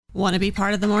Want to be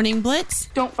part of the Morning Blitz?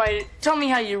 Don't fight it. Tell me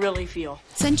how you really feel.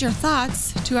 Send your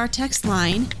thoughts to our text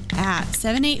line at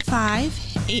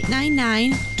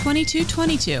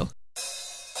 785-899-2222.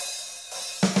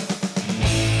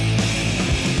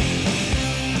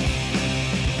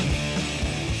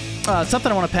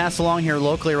 Something I want to pass along here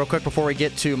locally real quick before we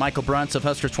get to Michael Bruntz of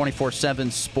Huskers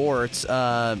 24/7 Sports.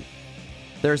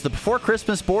 There's the Before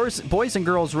Christmas Boys and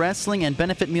Girls Wrestling and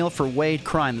Benefit Meal for Wade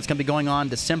Crime. That's going to be going on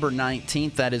December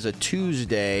 19th. That is a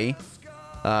Tuesday.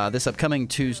 This upcoming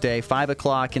Tuesday, 5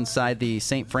 o'clock inside the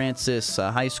St. Francis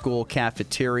High School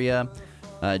cafeteria.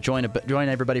 Join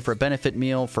everybody for a benefit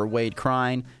meal for Wade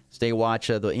Crime. Stay watch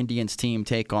the Indians team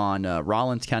take on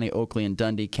Rollins County, Oakley, and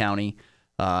Dundee County.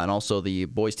 And also the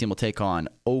boys team will take on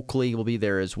Oakley. Will be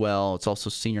there as well. It's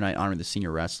also senior night honoring the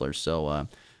senior wrestlers. So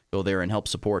go there and help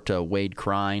support Wade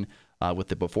Crine with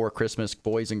the Before Christmas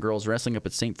Boys and Girls Wrestling up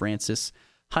at St. Francis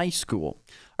High School.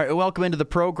 All right, welcome into the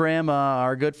program.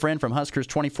 Our good friend from Huskers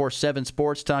 24/7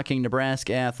 Sports talking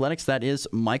Nebraska athletics. That is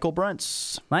Michael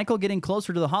Bruntz. Michael, getting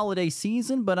closer to the holiday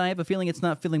season, but I have a feeling it's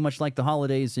not feeling much like the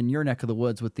holidays in your neck of the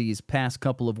woods with these past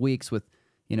couple of weeks with,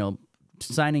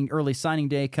 early signing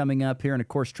day coming up here, and of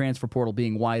course transfer portal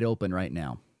being wide open right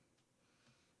now.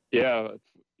 Yeah,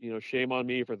 shame on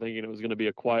me for thinking it was going to be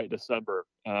a quiet December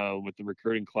with the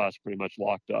recruiting class pretty much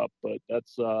locked up. But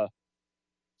that's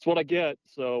what I get.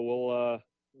 So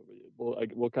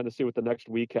we'll kind of see what the next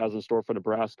week has in store for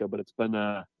Nebraska. But it's been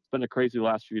a crazy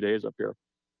last few days up here.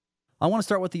 I want to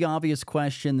start with the obvious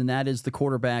question, and that is the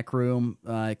quarterback room.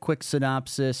 Quick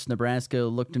synopsis: Nebraska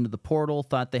looked into the portal,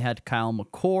 thought they had Kyle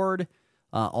McCord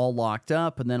all locked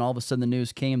up, and then all of a sudden the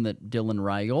news came that Dylan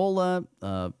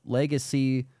Raiola,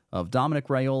 legacy of Dominic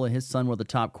Raiola, his son, were the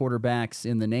top quarterbacks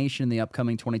in the nation in the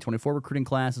upcoming 2024 recruiting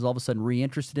class, is all of a sudden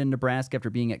reinterested in Nebraska after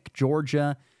being at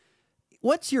Georgia.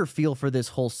 What's your feel for this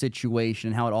whole situation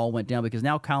and how it all went down? Because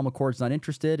now Kyle McCord's not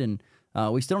interested, and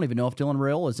we still don't even know if Dylan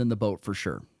Raiola is in the boat for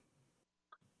sure.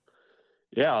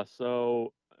 Yeah,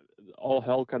 so all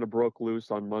hell kind of broke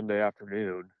loose on Monday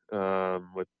afternoon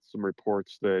with some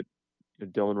reports that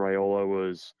Dylan Raiola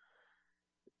was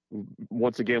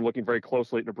once again looking very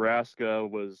closely at Nebraska.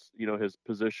 Was his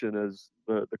position as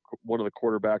the one of the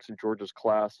quarterbacks in Georgia's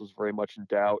class was very much in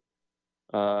doubt,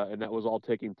 and that was all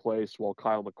taking place while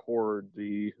Kyle McCord,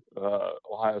 the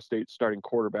Ohio State starting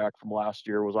quarterback from last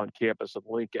year, was on campus at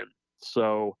Lincoln.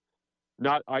 So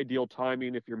not ideal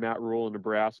timing if you're Matt Rule in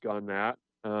Nebraska on that.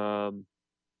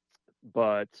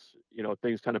 But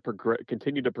things kind of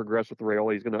continue to progress with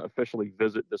Raiola. He's going to officially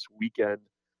visit this weekend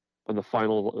on the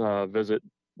final visit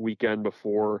weekend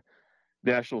before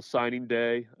National Signing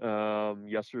Day.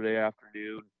 Yesterday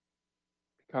afternoon,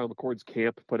 Kyle McCord's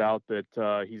camp put out that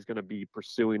he's going to be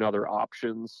pursuing other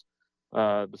options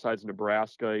besides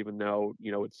Nebraska, even though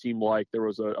it seemed like there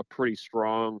was a pretty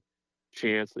strong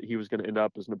chance that he was going to end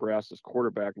up as Nebraska's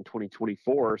quarterback in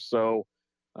 2024. So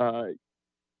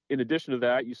in addition to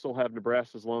that, you still have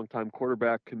Nebraska's longtime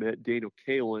quarterback commit, Daniel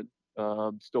Kalen,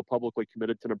 still publicly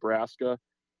committed to Nebraska.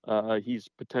 He's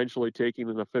potentially taking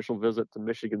an official visit to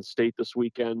Michigan State this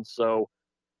weekend. So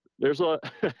there's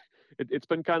it's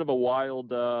been kind of a wild,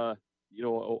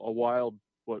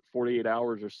 48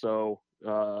 hours or so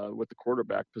with the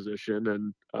quarterback position.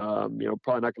 And,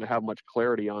 probably not going to have much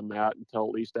clarity on that until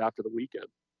at least after the weekend.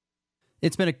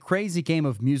 It's been a crazy game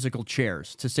of musical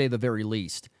chairs, to say the very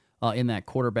least. In that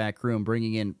quarterback room,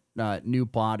 bringing in new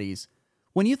bodies.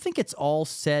 When you think it's all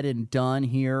said and done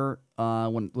here,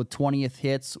 when with 20th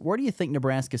hits, where do you think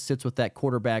Nebraska sits with that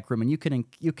quarterback room? And you can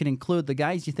include the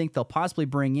guys you think they'll possibly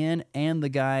bring in and the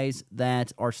guys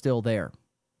that are still there.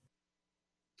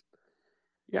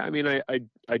 Yeah, I mean, I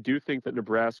do think that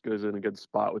Nebraska is in a good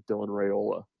spot with Dylan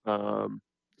Raiola.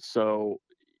 So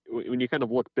when you kind of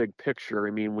look big picture,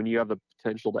 I mean, when you have the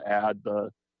potential to add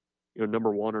the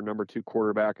number one or number two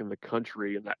quarterback in the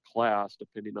country in that class,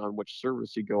 depending on which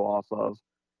service you go off of,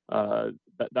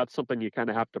 that's something you kind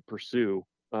of have to pursue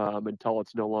until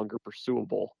it's no longer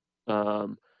pursuable. I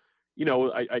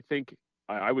think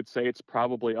I would say it's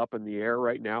probably up in the air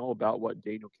right now about what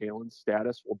Daniel Kalen's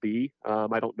status will be.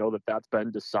 I don't know that that's been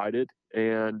decided.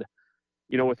 And,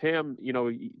 with him,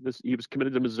 he was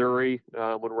committed to Missouri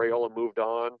when Raiola moved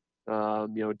on.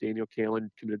 Daniel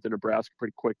Kalen committed to Nebraska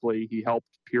pretty quickly. He helped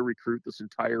peer recruit this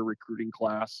entire recruiting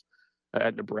class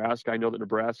at Nebraska. I know that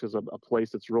Nebraska is a place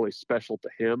that's really special to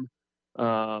him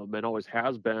and always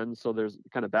has been. So there's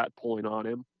kind of that pulling on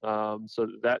him. So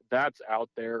that's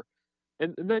out there.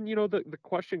 And then, the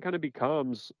question kind of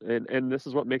becomes, and this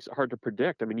is what makes it hard to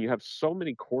predict. I mean, you have so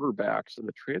many quarterbacks in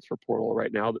the transfer portal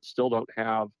right now that still don't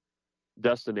have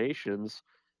destinations.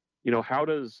 how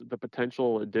does the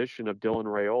potential addition of Dylan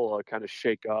Raiola kind of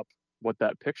shake up what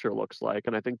that picture looks like?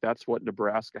 And I think that's what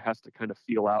Nebraska has to kind of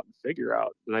feel out and figure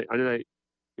out. And I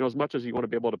as much as you want to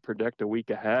be able to predict a week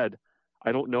ahead,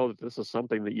 I don't know that this is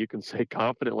something that you can say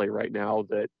confidently right now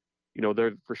that,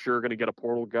 they're for sure going to get a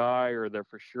portal guy or they're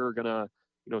for sure going to,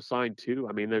 sign two.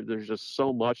 I mean, there's just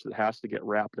so much that has to get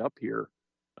wrapped up here.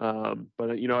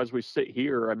 But as we sit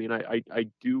here, I mean, I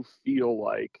do feel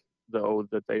like, though,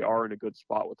 that they are in a good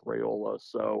spot with Raiola.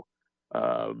 So,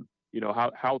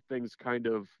 how things kind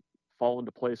of fall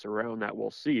into place around that, we'll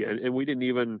see. And we didn't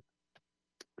even,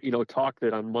 talk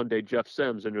that on Monday Jeff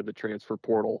Sims entered the transfer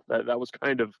portal. That was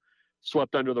kind of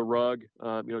swept under the rug.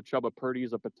 Chubba Purdy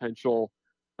is a potential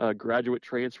graduate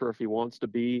transfer if he wants to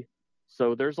be.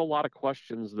 So there's a lot of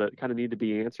questions that kind of need to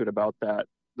be answered about that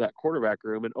quarterback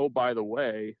room. And, oh, by the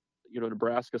way,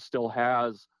 Nebraska still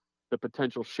has the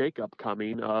potential shakeup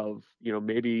coming of,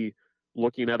 maybe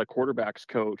looking at a quarterback's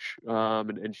coach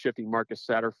and shifting Marcus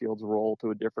Satterfield's role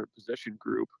to a different position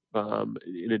group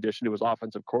in addition to his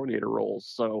offensive coordinator roles.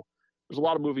 So there's a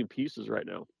lot of moving pieces right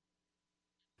now.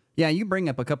 Yeah, you bring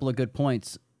up a couple of good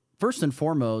points. First and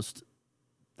foremost,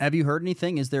 have you heard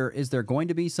anything? Is there going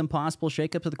to be some possible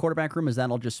shakeups at the quarterback room? Is that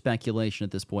all just speculation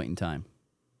at this point in time?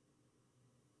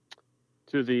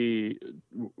 To the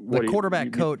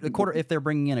quarterback coach, if they're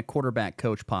bringing in a quarterback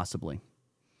coach, possibly.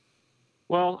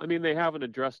 Well, I mean, they haven't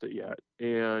addressed it yet,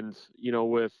 and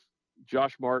with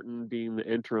Josh Martin being the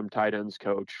interim tight ends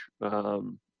coach,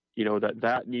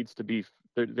 that needs to be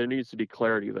there needs to be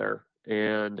clarity there,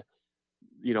 and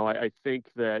I think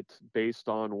that based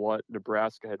on what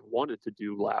Nebraska had wanted to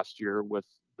do last year with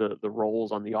the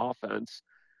roles on the offense,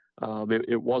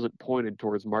 it wasn't pointed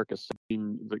towards Marcus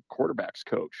being the quarterback's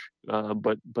coach,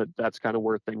 but that's kind of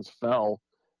where things fell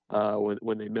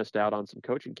when they missed out on some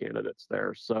coaching candidates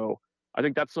there. So I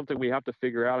think that's something we have to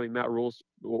figure out. I mean, Matt Rules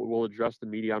will address the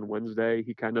media on Wednesday.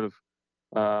 He kind of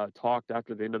talked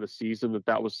after the end of the season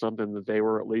that was something that they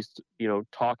were at least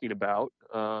talking about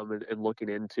and looking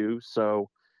into. So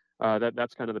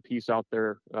that's kind of the piece out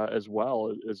there as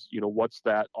well is what's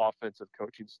that offensive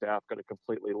coaching staff going to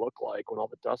completely look like when all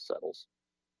the dust settles.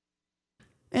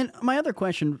 And my other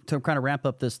question to kind of wrap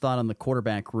up this thought on the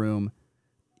quarterback room,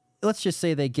 let's just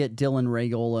say they get Dylan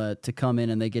Raiola to come in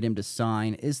and they get him to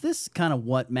sign. Is this kind of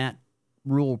what Matt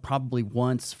Rule probably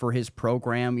wants for his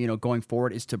program, going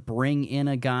forward, is to bring in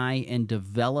a guy and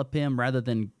develop him rather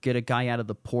than get a guy out of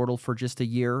the portal for just a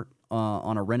year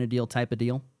on a rent-a-deal type of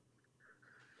deal?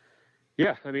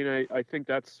 Yeah, I mean, I think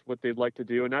that's what they'd like to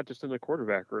do, and not just in the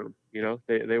quarterback room.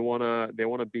 They want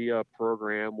to be a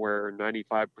program where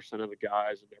 95% of the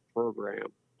guys in their program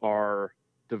are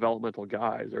developmental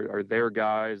guys, are their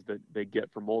guys that they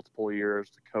get for multiple years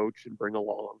to coach and bring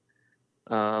along.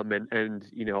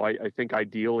 I think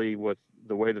ideally with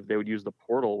the way that they would use the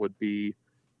portal would be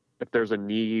if there's a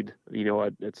need,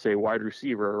 at say wide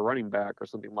receiver or running back or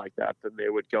something like that, then they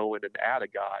would go in and add a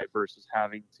guy versus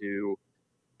having to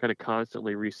kind of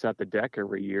constantly reset the deck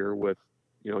every year with,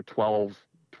 12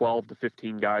 to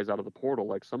 15 guys out of the portal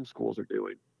like some schools are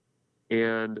doing.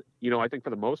 And, I think for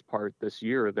the most part this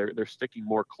year, they're sticking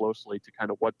more closely to kind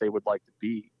of what they would like to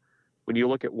be. When you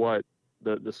look at what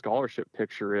the scholarship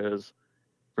picture is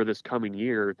for this coming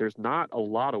year, there's not a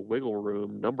lot of wiggle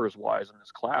room numbers-wise in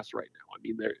this class right now. I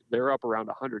mean, they're up around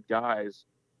 100 guys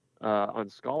on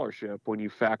scholarship when you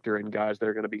factor in guys that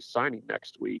are going to be signing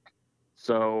next week.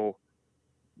 So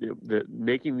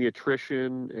making the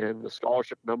attrition and the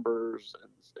scholarship numbers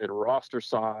and roster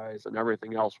size and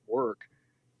everything else work,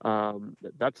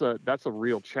 that's a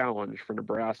real challenge for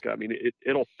Nebraska. I mean,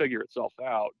 it'll figure itself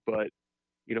out, but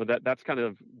that's kind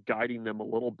of guiding them a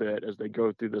little bit as they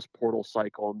go through this portal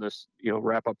cycle and this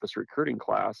wrap up this recruiting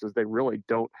class, as they really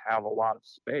don't have a lot of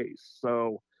space.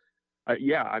 So I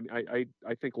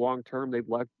think long term they'd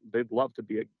love to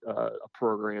be a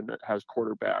program that has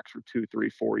quarterbacks for 2, 3,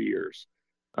 4 years.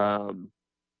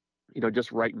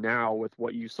 Just right now with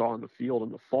what you saw in the field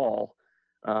in the fall,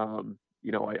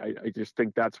 I just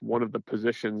think that's one of the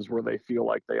positions where they feel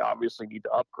like they obviously need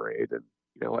to upgrade. And,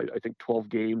 I think 12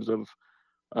 games of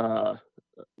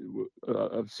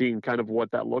seeing kind of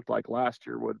what that looked like last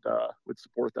year would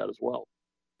support that as well.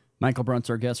 Michael Bruntz,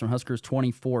 our guest from Huskers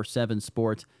 24/7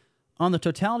 Sports. On the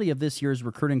totality of this year's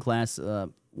recruiting class,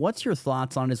 what's your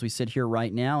thoughts on it as we sit here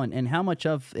right now, and how much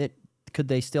of it could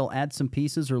they still add some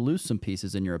pieces or lose some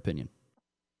pieces, in your opinion?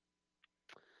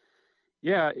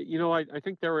 Yeah, I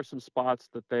think there were some spots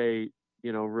that they,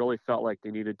 really felt like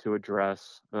they needed to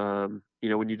address. When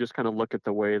you just kind of look at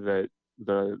the way that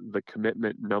the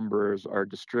commitment numbers are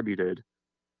distributed,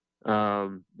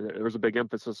 There was a big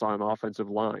emphasis on offensive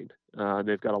line.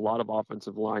 They've got a lot of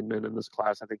offensive linemen in this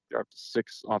class. I think they're up to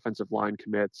 6 offensive line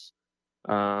commits.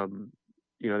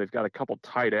 They've got a couple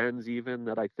tight ends even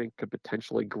that I think could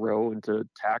potentially grow into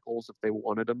tackles if they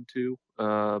wanted them to.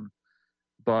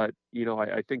 But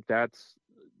I think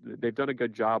they've done a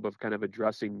good job of kind of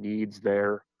addressing needs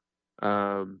there.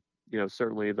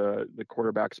 Certainly the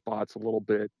quarterback spot's a little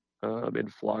bit in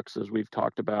flux, as we've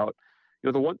talked about.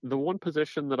 The one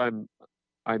position that I'm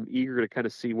eager to kind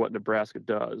of see what Nebraska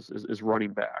does is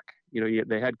running back.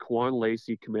 They had Quan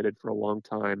Lacey committed for a long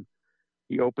time.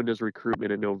 He opened his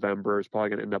recruitment in November. He's probably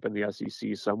going to end up in the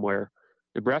SEC somewhere.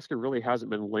 Nebraska really hasn't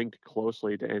been linked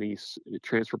closely to any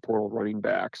transfer portal running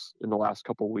backs in the last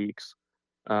couple of weeks.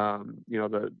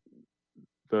 The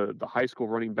high school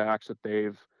running backs that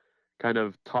they've kind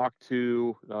of talked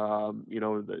to,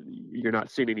 you're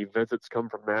not seeing any visits come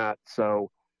from that.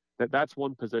 So that's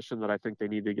one position that I think they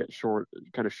need to get short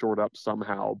up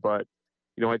somehow. But,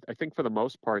 I think for the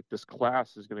most part, this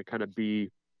class is going to kind of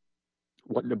be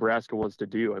what Nebraska wants to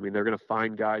do. I mean, they're going to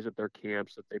find guys at their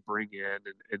camps that they bring in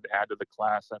and add to the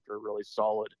class after a really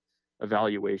solid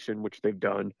evaluation, which they've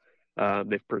done.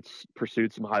 They've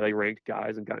pursued some highly ranked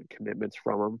guys and gotten commitments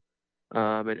from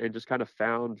them, and just kind of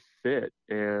found fit.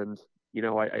 And,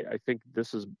 I think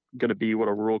this is going to be what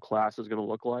a rural class is going to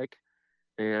look like.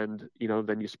 And,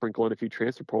 then you sprinkle in a few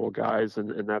transfer portal guys,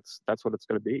 and that's what it's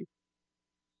going to be.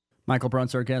 Michael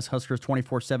Bruntz, our guest, Huskers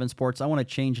 24/7 Sports. I want to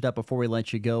change it up before we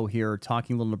let you go here,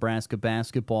 talking a little Nebraska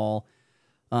basketball.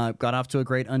 Got off to a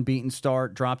great unbeaten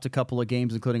start, dropped a couple of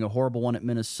games, including a horrible one at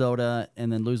Minnesota,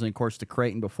 and then losing, of course, to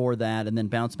Creighton before that, and then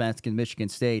bounce back against Michigan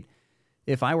State.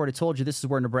 If I were to told you this is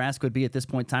where Nebraska would be at this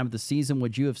point in time of the season,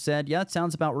 would you have said, yeah, that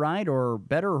sounds about right, or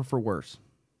better or for worse?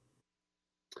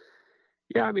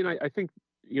 Yeah, I mean, I think,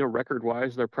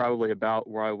 record-wise, they're probably about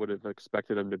where I would have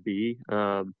expected them to be.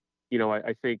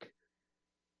 I think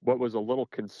what was a little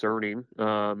concerning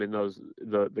in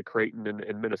the Creighton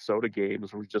and Minnesota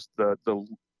games was just the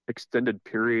extended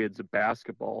periods of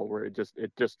basketball where it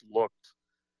just looked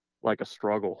like a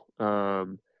struggle.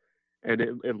 And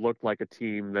it looked like a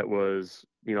team that was,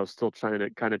 still trying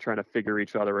to figure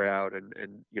each other out and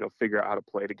figure out how to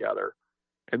play together.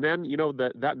 And then,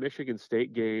 that Michigan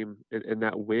State game and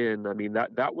that win, I mean,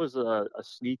 that was a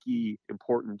sneaky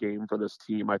important game for this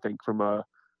team, I think, from a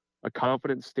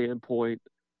confidence standpoint,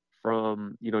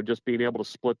 from, just being able to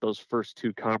split those first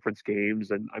 2 conference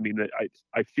games. And I mean,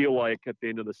 I feel like at the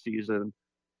end of the season,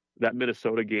 that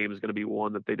Minnesota game is going to be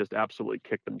one that they just absolutely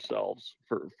kick themselves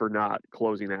for not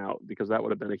closing out, because that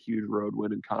would have been a huge road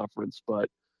win in conference. But,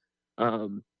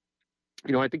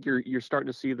 I think you're starting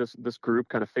to see this group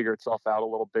kind of figure itself out a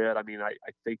little bit. I mean, I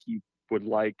think you'd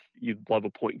love a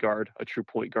point guard, a true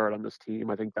point guard on this team.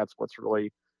 I think that's what's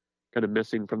really kind of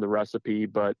missing from the recipe.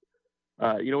 But,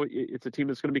 it's a team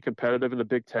that's going to be competitive in the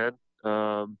Big Ten.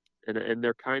 And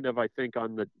they're kind of, I think,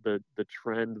 on the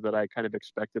trend that I kind of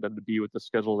expected them to be with the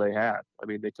schedule they had. I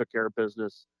mean, they took care of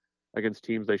business against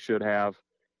teams they should have.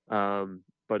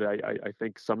 But I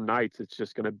think some nights it's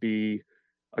just going to be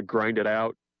a grind it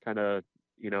out kind of,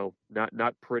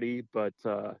 not pretty, but,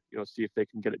 see if they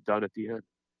can get it done at the end.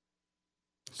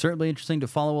 Certainly interesting to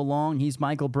follow along. He's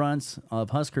Michael Bruntz of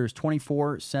Huskers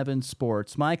 24/7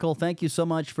 Sports. Michael, thank you so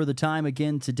much for the time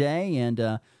again today, and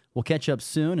we'll catch up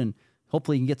soon, and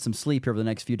hopefully you can get some sleep here over the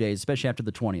next few days, especially after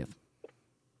the 20th.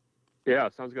 Yeah,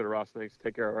 sounds good, Ross. Thanks.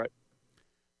 Take care, all right?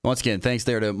 Once again, thanks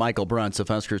there to Michael Bruntz of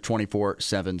Huskers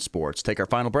 24/7 Sports. Take our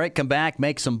final break, come back,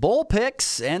 make some bowl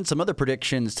picks, and some other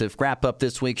predictions to wrap up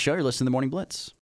this week's show. You're listening to the Morning Blitz.